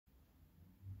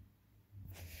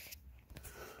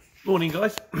Morning,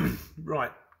 guys.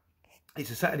 Right, it's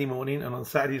a Saturday morning, and on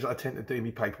Saturdays I tend to do my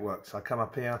paperwork. So I come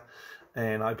up here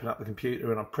and I open up the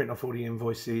computer and I print off all the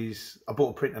invoices. I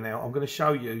bought a printer now. I'm going to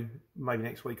show you maybe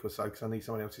next week or so, because I need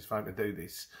someone else's phone to do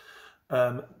this.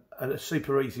 And a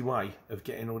super easy way of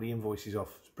getting all the invoices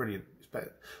off. It's brilliant. It's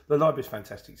better. The library's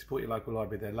fantastic. Support your local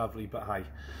library. They're lovely, but hey, at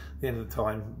the end of the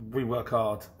time, we work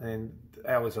hard and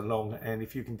hours are long, and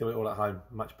if you can do it all at home,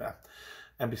 much better.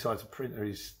 And besides, the printer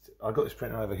is, I got this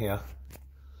printer over here,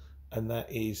 and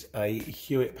that is a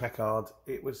Hewlett Packard.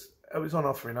 It was on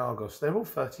offer in Argos. They're all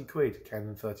 30 quid,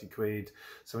 Canon 30 quid,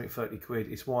 something 30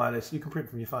 quid. It's wireless. You can print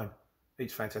from your phone.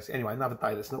 It's fantastic. Anyway, another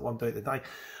day. That's not what I'm doing today.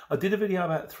 I did a video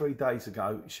about 3 days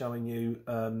ago showing you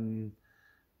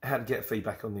how to get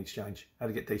feedback on the exchange, how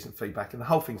to get decent feedback. And the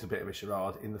whole thing's a bit of a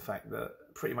charade in the fact that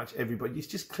pretty much everybody, you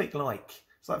just click like.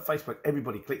 It's like Facebook,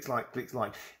 everybody clicks like.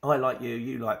 I like you,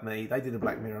 you like me. They did a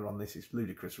Black Mirror on this. It's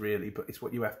ludicrous, really, but it's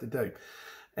what you have to do.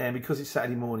 And because it's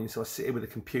Saturday morning, so I sit here with a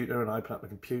computer and I open up the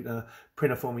computer,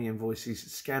 print off all my invoices,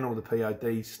 scan all the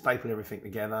PODs, staple everything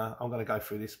together. I'm going to go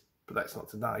through this, but that's not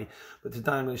today. But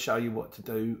today I'm going to show you what to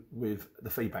do with the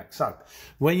feedback. So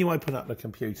when you open up the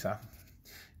computer,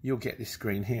 you'll get this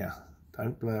screen here.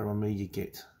 Don't blur on me, you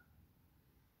git.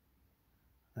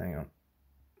 Hang on.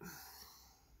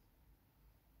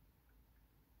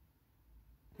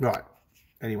 Right,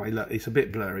 anyway, look, it's a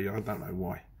bit blurry, I don't know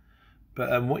why.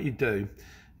 But what you do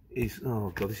is, oh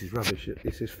God, this is rubbish.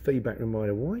 It says feedback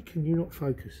reminder. Why can you not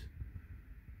focus?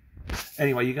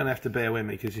 Anyway, you're going to have to bear with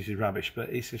me because this is rubbish,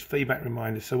 but it says feedback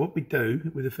reminder. So what we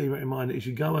do with the feedback reminder is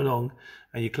you go along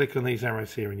and you click on these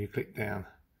arrows here and you click down.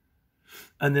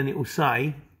 And then it will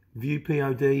say, view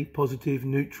POD, positive,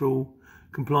 neutral,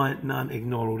 compliant, none,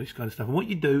 ignore, all this kind of stuff. And what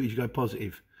you do is you go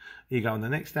positive. You go on the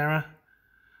next arrow,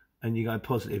 and you go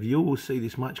positive. You will see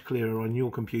this much clearer on your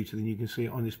computer than you can see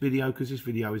it on this video, because this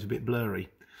video is a bit blurry.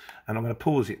 And I'm going to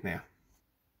pause it now.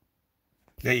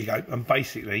 There you go. And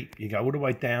basically, you go all the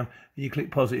way down, and you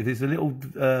click positive. There's a little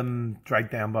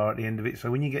drag down bar at the end of it. So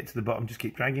when you get to the bottom, just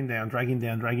keep dragging down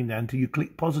until you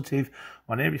click positive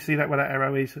on every, see that where that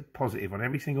arrow is? Positive on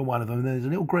every single one of them. And there's a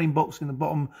little green box in the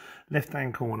bottom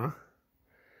left-hand corner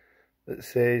that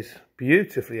says,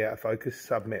 beautifully out of focus,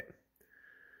 submit.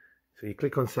 So you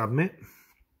click on submit,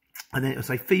 and then it'll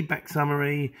say feedback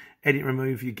summary, edit,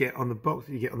 remove. You get on the box,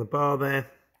 you get on the bar there,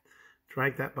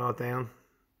 drag that bar down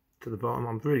to the bottom.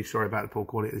 I'm really sorry about the poor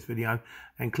quality of this video,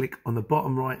 and click on the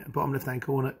bottom right, bottom left hand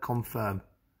corner, confirm.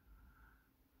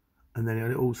 And then a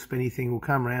little spinny thing will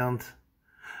come round,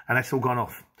 and that's all gone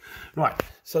off. Right,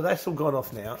 so that's all gone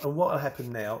off now, and what will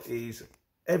happen now is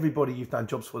everybody you've done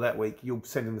jobs for that week, you'll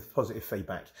send them the positive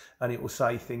feedback, and it will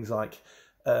say things like,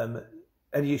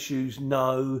 any issues?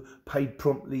 No. Paid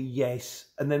promptly? Yes.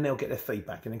 And then they'll get their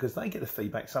feedback. And then because they get the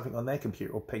feedback, something on their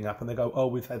computer will ping up and they go, oh,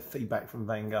 we've had feedback from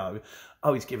Van Gogh.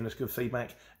 Oh, he's given us good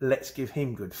feedback. Let's give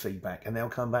him good feedback. And they'll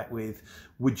come back with,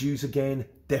 would use again?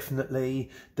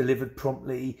 Definitely. Delivered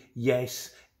promptly?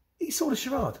 Yes. It's all a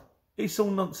charade. It's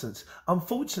all nonsense.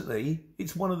 Unfortunately,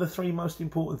 it's one of the 3 most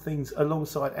important things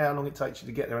alongside how long it takes you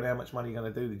to get there and how much money you're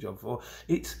going to do the job for.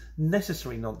 It's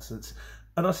necessary nonsense.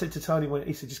 And I said to Tony,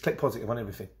 he said, just click positive on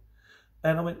everything.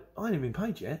 And I went, I ain't even been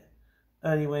paid yet.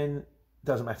 And he went,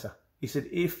 doesn't matter. He said,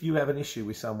 if you have an issue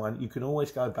with someone, you can always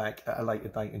go back at a later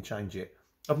date and change it.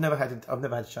 I've never had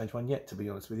to change one yet, to be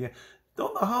honest with you.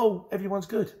 On the whole, everyone's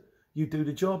good. You do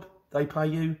the job, they pay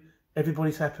you,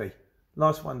 everybody's happy.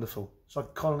 Life's wonderful. It's like a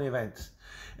colony of ants.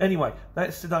 Anyway,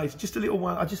 that's today's. Just a little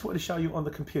one. I just wanted to show you on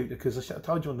the computer because I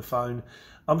told you on the phone.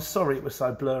 I'm sorry it was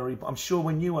so blurry, but I'm sure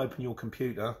when you open your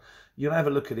computer, you'll have a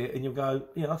look at it and you'll go,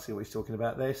 yeah, I see what he's talking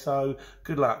about there. So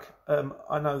good luck.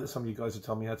 I know that some of you guys have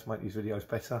told me how to make these videos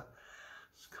better.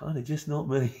 It's kind of just not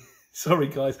me. Sorry,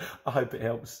 guys. I hope it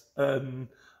helps. I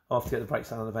have to get the brakes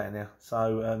down on the van now.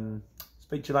 So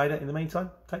speak to you later. In the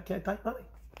meantime, take care. Take money.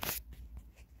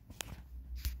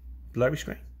 Blurry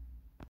screen.